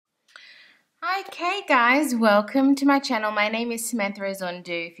Okay guys, welcome to my channel. My name is Samantha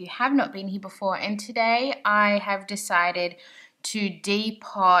Azondu if you have not been here before, and today I have decided to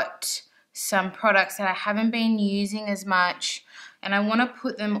depot some products that I haven't been using as much, and I want to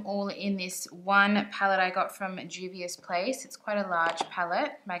put them all in this one palette I got from Juvia's Place. It's quite a large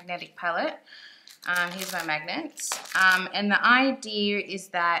palette, magnetic palette. Here's my magnets, and the idea is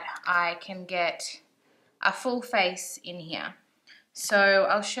that I can get a full face in here. So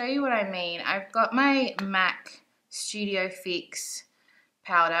I'll show you what I mean. I've got my MAC Studio Fix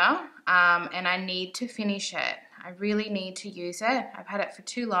powder, and I need to finish it. I really need to use it. I've had it for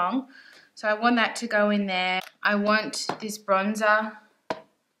too long. So I want that to go in there. I want this bronzer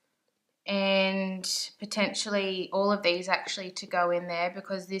and potentially all of these actually to go in there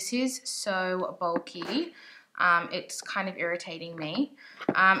because this is so bulky. It's kind of irritating me.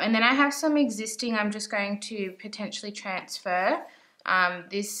 And then I have some existing I'm just going to potentially transfer.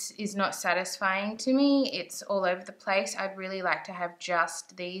 This is not satisfying to me. It's all over the place. I'd really like to have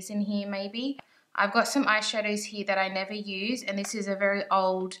just these in here maybe. I've got some eyeshadows here that I never use, and this is a very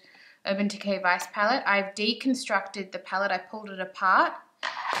old Urban Decay Vice palette. I've deconstructed the palette. I pulled it apart,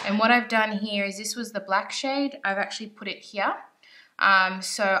 and what I've done here is this was the black shade. I've actually put it here.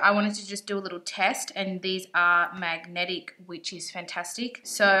 So I wanted to just do a little test, and these are magnetic, which is fantastic.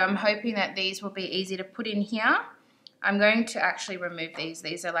 So I'm hoping that these will be easy to put in here. I'm going to actually remove these.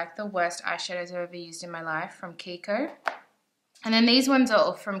 These are like the worst eyeshadows I've ever used in my life from Kiko. And then these ones are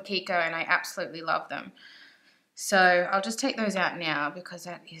all from Kiko and I absolutely love them. So I'll just take those out now because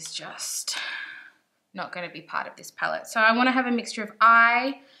that is just not going to be part of this palette. So I want to have a mixture of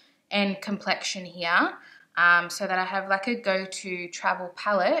eye and complexion here, so that I have like a go-to travel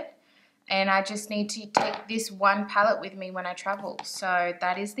palette. And I just need to take this one palette with me when I travel. So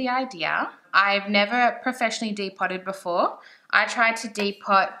that is the idea. I've never professionally depotted before. I tried to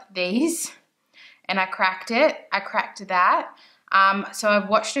depot these and I cracked it. I cracked that. So I've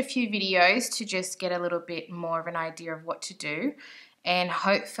watched a few videos to just get a little bit more of an idea of what to do. And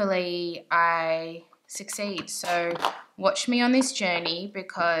hopefully I succeed. So watch me on this journey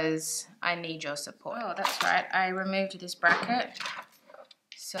because I need your support. Oh, that's right. I removed this bracket.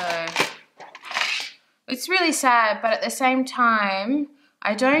 So it's really sad, but at the same time,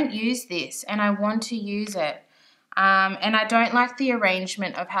 I don't use this and I want to use it. And I don't like the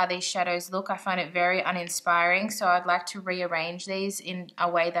arrangement of how these shadows look. I find it very uninspiring, so I'd like to rearrange these in a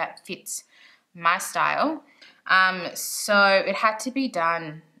way that fits my style. So it had to be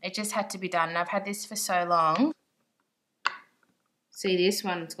done. It just had to be done, and I've had this for so long. See, this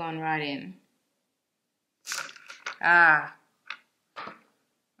one's gone right in. Ah.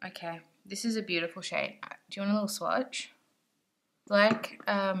 Okay, this is a beautiful shade. Do you want a little swatch? Like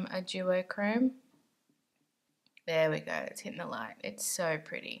a duochrome. There we go, it's hitting the light. It's so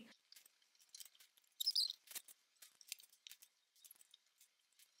pretty.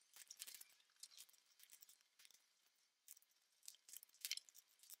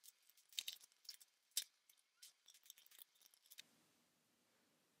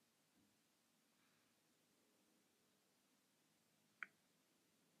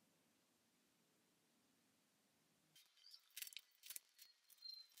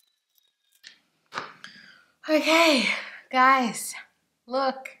 Okay, guys,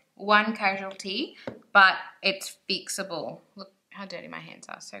 look, one casualty, but it's fixable. Look how dirty my hands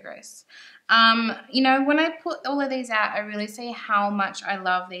are, so gross. You know, when I put all of these out, I really see how much I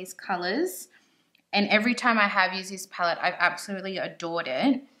love these colors. And every time I have used this palette, I've absolutely adored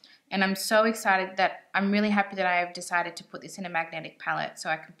it. And I'm so excited that I'm really happy that I have decided to put this in a magnetic palette so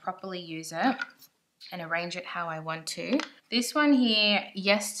I can properly use it and arrange it how I want to. This one here,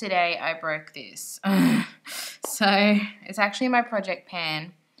 yesterday I broke this. So it's actually my project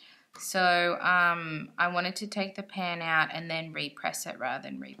pan. So I wanted to take the pan out and then repress it rather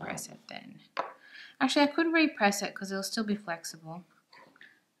than repress it then. Actually, I could repress it because it'll still be flexible.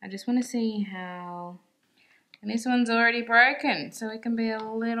 I just want to see how, and this one's already broken, so it can be a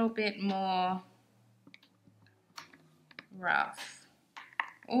little bit more rough.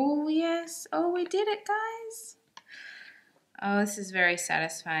 Oh yes, oh we did it guys. Oh, this is very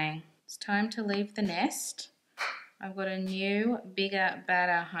satisfying. It's time to leave the nest. I've got a new, bigger,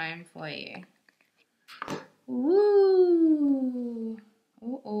 badder home for you. Woo!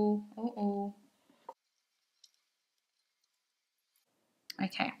 Uh-oh, uh-oh.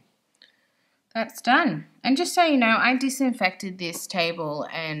 Okay, that's done. And just so you know, I disinfected this table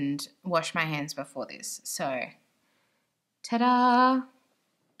and washed my hands before this. So, ta-da!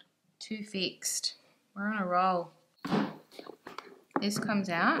 Two fixed. We're on a roll. This comes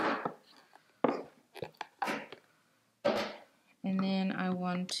out. And then I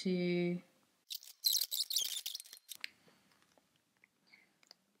want to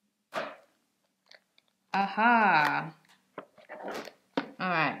Aha.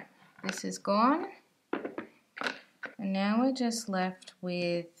 Alright, this is gone. And now we're just left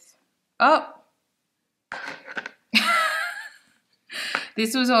with, oh!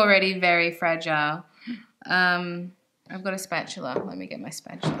 This was already very fragile. I've got a spatula. Let me get my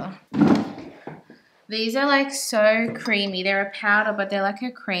spatula. These are like so creamy. They're a powder, but they're like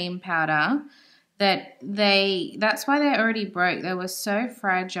a cream powder that's why they already broke. They were so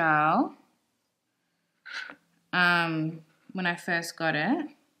fragile when I first got it.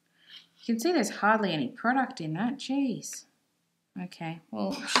 You can see there's hardly any product in that. Jeez. Okay,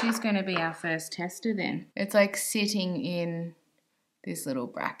 well, she's going to be our first tester then. It's like sitting in this little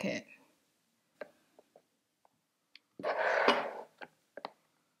bracket.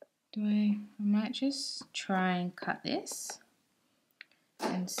 I might just try and cut this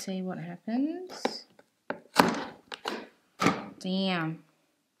and see what happens. Damn.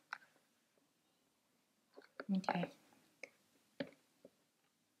 Okay.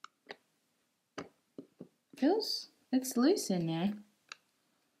 It's loose in there.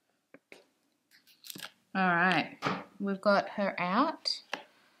 Alright, we've got her out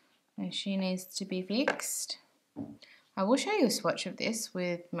and she needs to be fixed. I will show you a swatch of this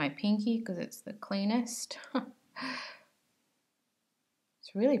with my pinky because it's the cleanest.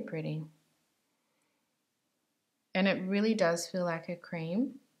 It's really pretty. And it really does feel like a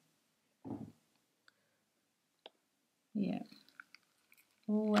cream. Yeah.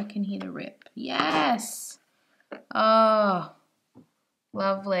 Oh, I can hear the rip. Yes! Oh,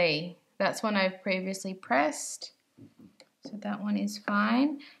 lovely. That's one I've previously pressed. So that one is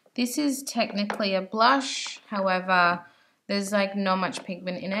fine. This is technically a blush. However, there's like not much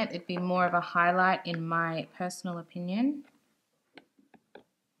pigment in it. It'd be more of a highlight in my personal opinion.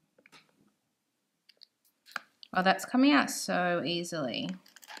 Oh, that's coming out so easily.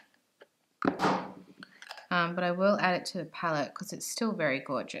 But I will add it to the palette because it's still very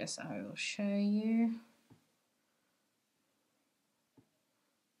gorgeous. I will show you.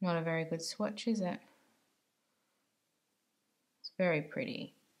 Not a very good swatch, is it? It's very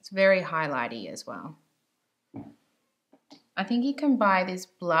pretty. It's very highlighty as well. I think you can buy this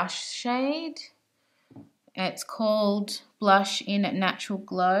blush shade. It's called Blush in Natural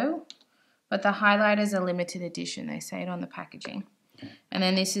Glow, but the highlighters are limited edition. They say it on the packaging. And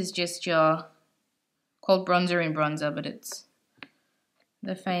then this is just your, called Bronzer in Bronzer, but it's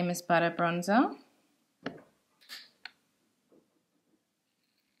the famous butter bronzer.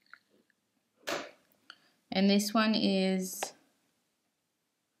 And this one is,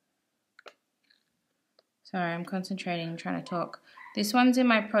 sorry, I'm concentrating and trying to talk. This one's in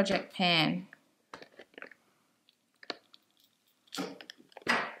my Project Pan.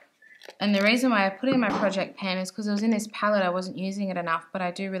 And the reason why I put it in my Project Pan is because it was in this palette. I wasn't using it enough, but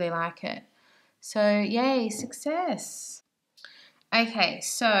I do really like it. So, yay, success. Okay,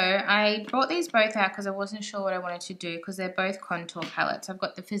 so I brought these both out because I wasn't sure what I wanted to do because they're both contour palettes. I've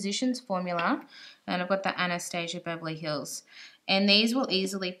got the Physicians Formula and I've got the Anastasia Beverly Hills. And these will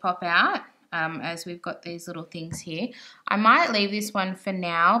easily pop out as we've got these little things here. I might leave this one for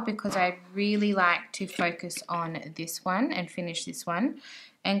now because I'd really like to focus on this one and finish this one.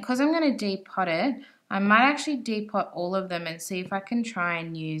 And because I'm going to depot it, I might actually depot all of them and see if I can try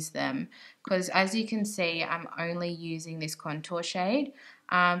and use them. Because as you can see, I'm only using this contour shade.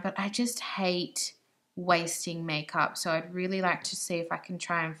 But I just hate wasting makeup. So I'd really like to see if I can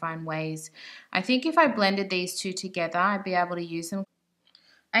try and find ways. I think if I blended these two together, I'd be able to use them.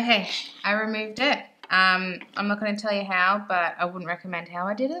 Okay, I removed it. I'm not going to tell you how, but I wouldn't recommend how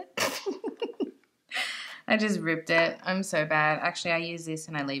I did it. I just ripped it. I'm so bad. Actually, I use this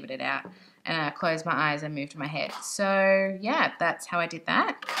and I leave it out. And I closed my eyes and moved my head. So, yeah, that's how I did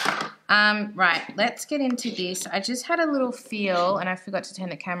that. Right, let's get into this. I just had a little feel, and I forgot to turn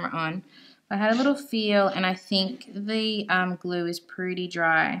the camera on. I had a little feel, and I think the glue is pretty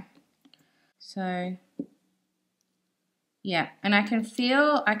dry. So, yeah, and I can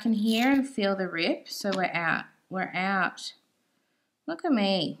hear and feel the rip. So we're out. We're out. Look at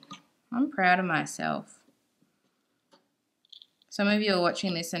me. I'm proud of myself. Some of you are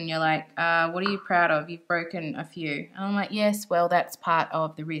watching this and you're like, what are you proud of? You've broken a few. And I'm like, yes, well, that's part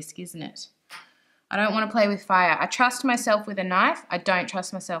of the risk, isn't it? I don't want to play with fire. I trust myself with a knife. I don't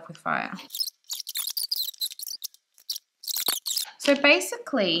trust myself with fire. So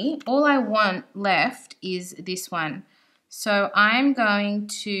basically, all I want left is this one. So I'm going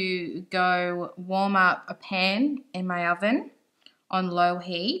to go warm up a pan in my oven on low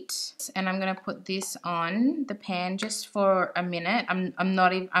heat, and I'm going to put this on the pan just for a minute. I'm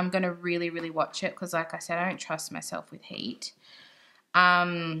going to really watch it because, like I said, I don't trust myself with heat.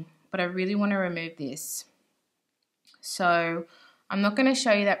 but I really want to remove this. So I'm not going to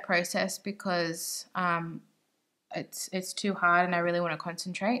show you that process because it's too hard and I really want to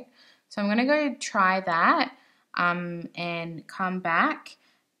concentrate. So I'm going to go try that and come back.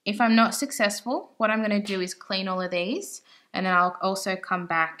 If I'm not successful, what I'm going to do is clean all of these, and then I'll also come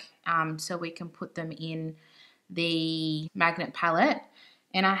back so we can put them in the magnet palette.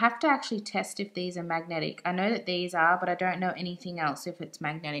 And I have to actually test if these are magnetic. I know that these are, but I don't know anything else if it's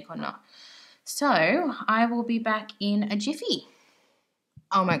magnetic or not. So I will be back in a jiffy.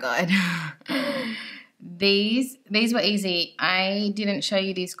 Oh my God. These were easy. I didn't show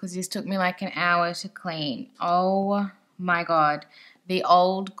you this because this took me like an hour to clean. Oh my God. The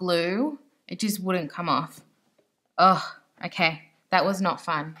old glue, it just wouldn't come off. Oh, okay. That was not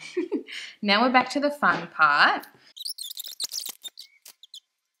fun. Now we're back to the fun part.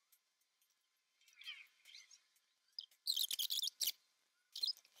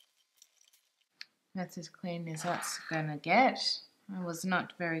 That's as clean as that's gonna get. I was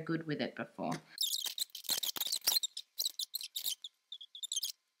not very good with it before.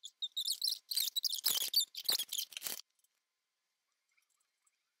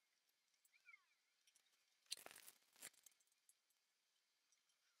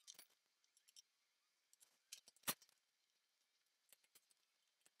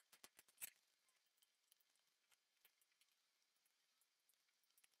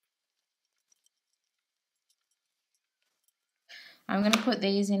 I'm going to put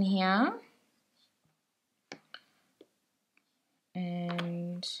these in here,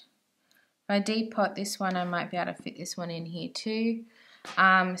 and if I depot this one, I might be able to fit this one in here too.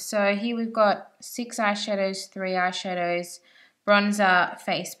 So here we've got 6 eyeshadows, 3 eyeshadows, bronzer,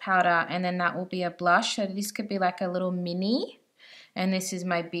 face powder, and then that will be a blush. So this could be like a little mini, and this is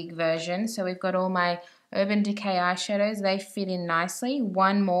my big version. So we've got all my Urban Decay eyeshadows. They fit in nicely.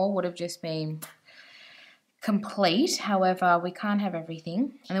 One more would have just been complete. However, we can't have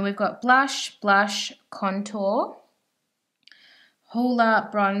everything. And then we've got blush, contour,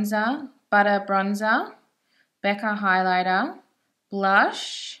 Hoola bronzer, butter bronzer, Becca highlighter,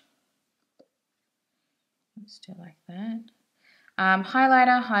 blush, let's do like that,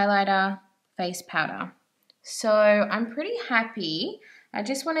 highlighter, face powder. So I'm pretty happy. I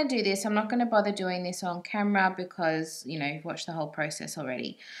just want to do this. I'm not going to bother doing this on camera because, you know, you've watched the whole process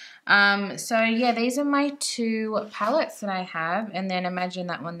already. So yeah, these are my 2 palettes that I have, and then imagine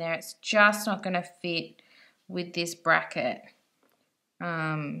that one there. It's just not going to fit with this bracket.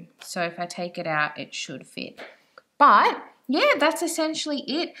 So if I take it out, it should fit. But yeah, that's essentially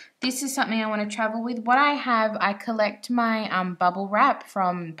it. This is something I want to travel with. What I have, I collect my bubble wrap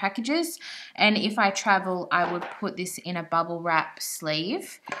from packages, and if I travel, I would put this in a bubble wrap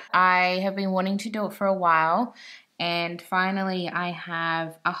sleeve. I have been wanting to do it for a while, and finally I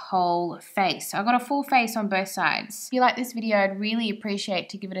have a whole face. I got a full face on both sides. If you like this video, I'd really appreciate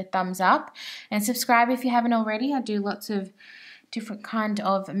to give it a thumbs up and subscribe if you haven't already. I do lots of different kind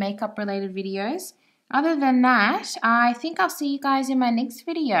of makeup related videos. Other than that, I think I'll see you guys in my next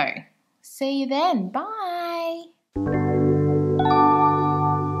video. See you then. Bye.